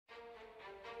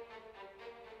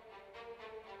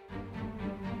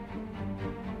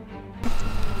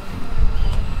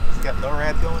You got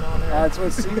NORAD going on there? That's what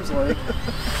it seems like.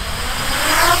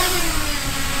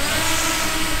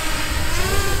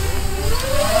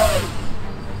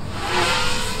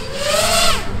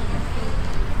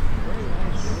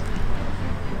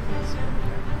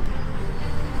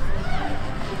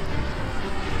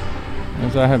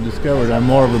 As I have discovered, I'm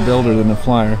more of a builder than a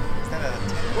flyer. Is that a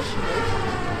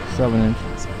 10-inch?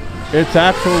 7-inch. It's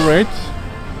actual rates.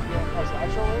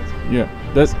 Actual rates? Yeah.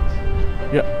 That's.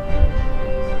 Yeah.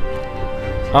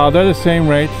 They're the same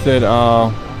rates that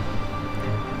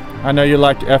I know you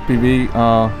like FPV.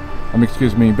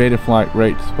 Excuse me, Betaflight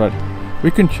rates, but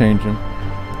we can change them.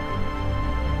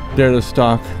 They're the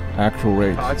stock actual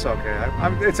rates. Oh, it's okay.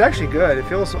 It's actually good. It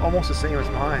feels almost the same as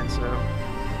mine, so.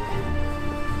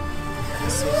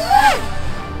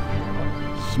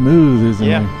 Smooth, isn't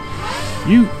it?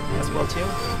 You. As well too.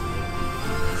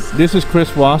 This is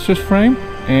Chris Wasser's frame,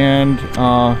 and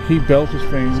he built his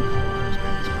frame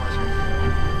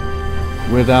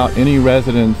without any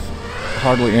resonance,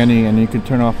 hardly any, and you can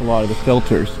turn off a lot of the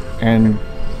filters. And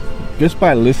just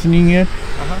by listening it,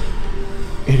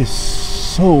 it is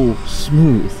so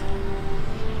smooth.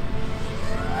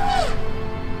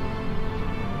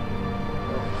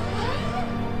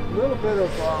 A little bit of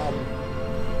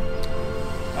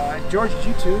George, did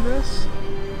you tune this?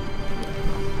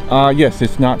 Yes,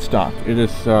 it's not stock. It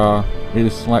is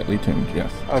slightly tuned.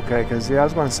 Yes. Okay, because I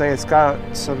was going to say it's got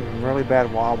some really bad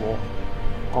wobble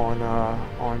on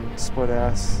Split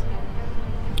S.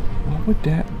 What would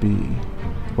that be?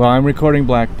 Well, I'm recording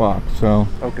black box, so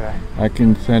okay, I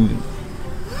can send it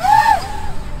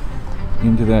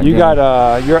into that. You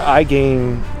got your eye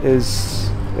gain is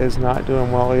not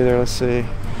doing well either. Let's see.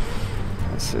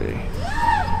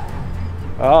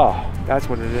 Oh, that's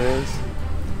what it is.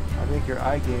 I think your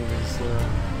eye gain is too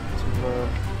low.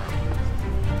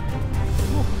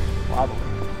 Wobbly.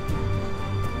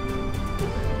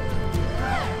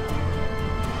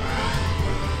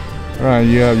 Alright,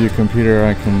 you have your computer,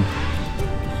 I can do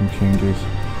some changes.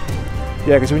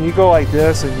 Yeah, because when you go like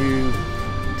this and you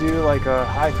do like a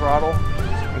high throttle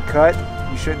and cut,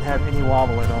 you shouldn't have any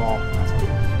wobble at all. That's a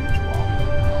huge wobble.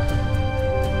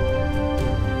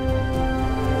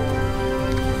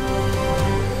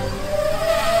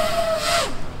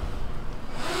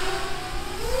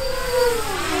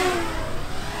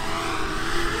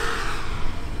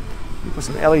 You put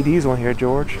some LEDs on here,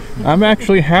 George. I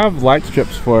actually have light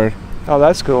strips for it. Oh,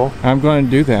 that's cool. I'm going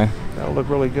to do that. That'll look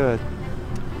really good.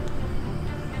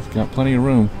 It's got plenty of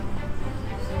room.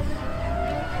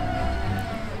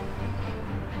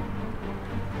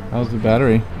 How's the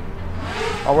battery?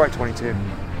 Oh, we're at 22.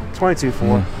 22.4.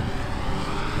 Yeah.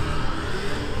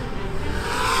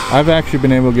 I've actually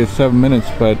been able to get 7 minutes,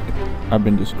 but I've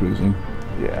been just cruising.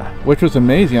 Yeah. Which was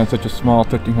amazing on such a small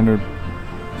 1300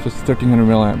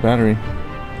 milliamp battery.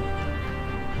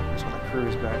 Just want to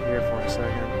cruise back here for a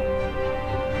second.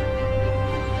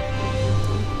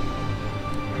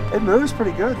 It moves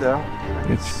pretty good though.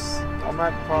 I'm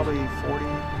at probably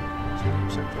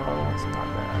 40% throttle. That's not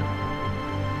bad.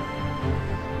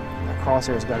 That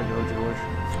crosshair's got to go, George.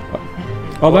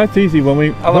 Oh, that's easy when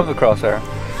we. I love the crosshair.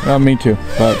 Me too,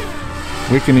 but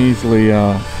we can easily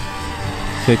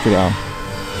take it out.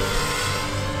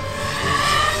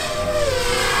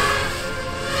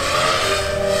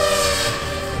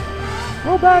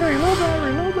 Low battery, low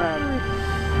battery, low battery.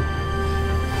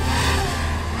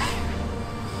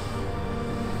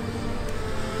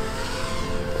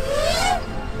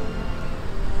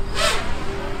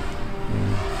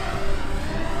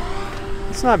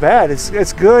 It's not bad.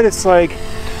 It's good. It's like,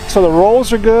 so the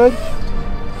rolls are good.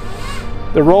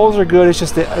 The rolls are good. It's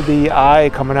just the eye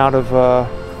coming out of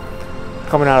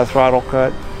throttle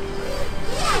cut.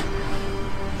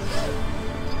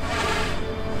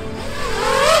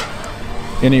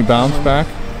 Any bounce back?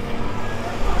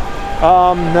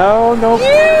 No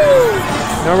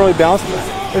really bounce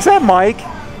back. Is that Mike?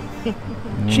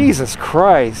 Jesus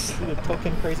Christ. The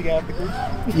token crazy guy of the group?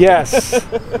 Yes.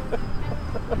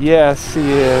 Yes,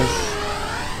 he is.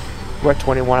 We're at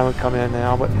 21. I'm gonna come in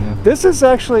now, but this is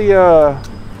actually, yeah,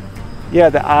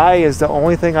 the eye is the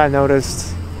only thing I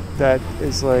noticed that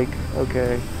is like,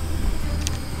 okay.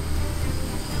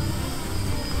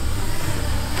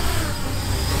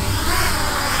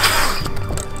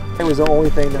 It was the only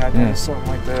thing that I noticed, something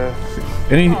like the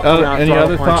any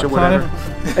other thoughts on it?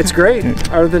 It's great.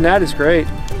 Other than that, it's great.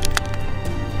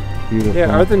 Beautiful.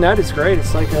 Yeah, other than that, it's great.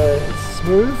 It's like it's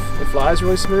smooth. It flies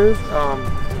really smooth.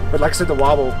 But like I said, the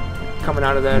wobble coming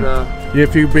out of that. Yeah,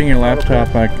 if you bring your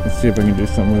laptop, I can see if I can do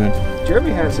something with it.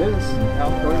 Jeremy has his.